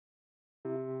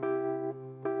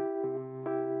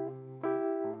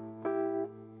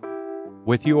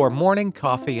With your morning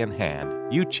coffee in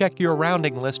hand, you check your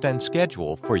rounding list and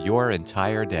schedule for your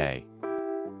entire day.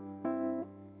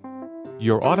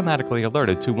 You're automatically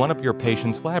alerted to one of your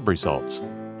patient's lab results,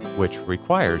 which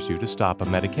requires you to stop a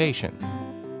medication.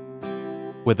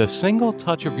 With a single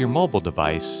touch of your mobile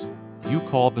device, you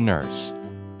call the nurse,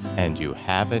 and you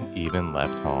haven't even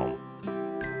left home.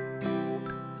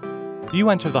 You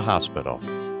enter the hospital.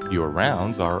 Your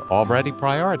rounds are already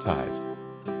prioritized.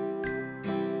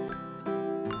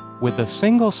 With a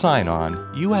single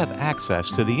sign-on, you have access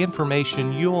to the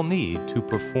information you'll need to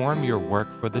perform your work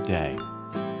for the day.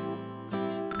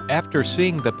 After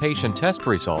seeing the patient test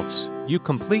results, you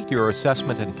complete your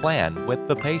assessment and plan with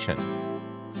the patient.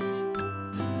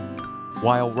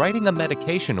 While writing a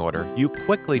medication order, you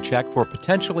quickly check for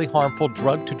potentially harmful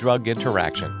drug-to-drug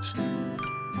interactions.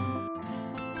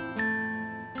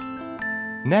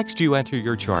 Next, you enter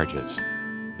your charges.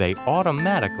 They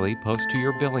automatically post to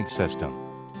your billing system.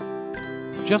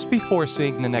 Just before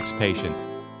seeing the next patient,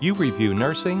 you review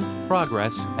nursing,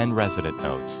 progress, and resident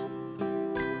notes.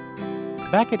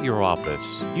 Back at your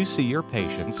office, you see your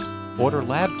patients, order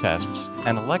lab tests,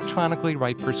 and electronically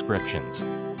write prescriptions.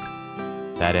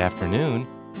 That afternoon,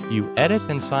 you edit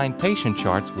and sign patient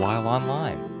charts while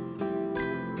online.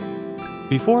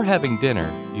 Before having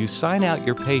dinner, you sign out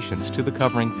your patients to the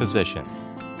covering physician.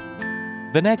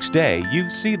 The next day, you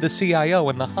see the CIO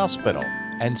in the hospital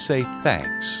and say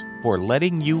thanks for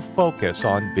letting you focus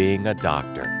on being a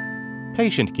doctor.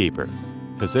 Patient Keeper,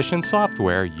 physician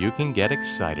software you can get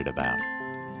excited about.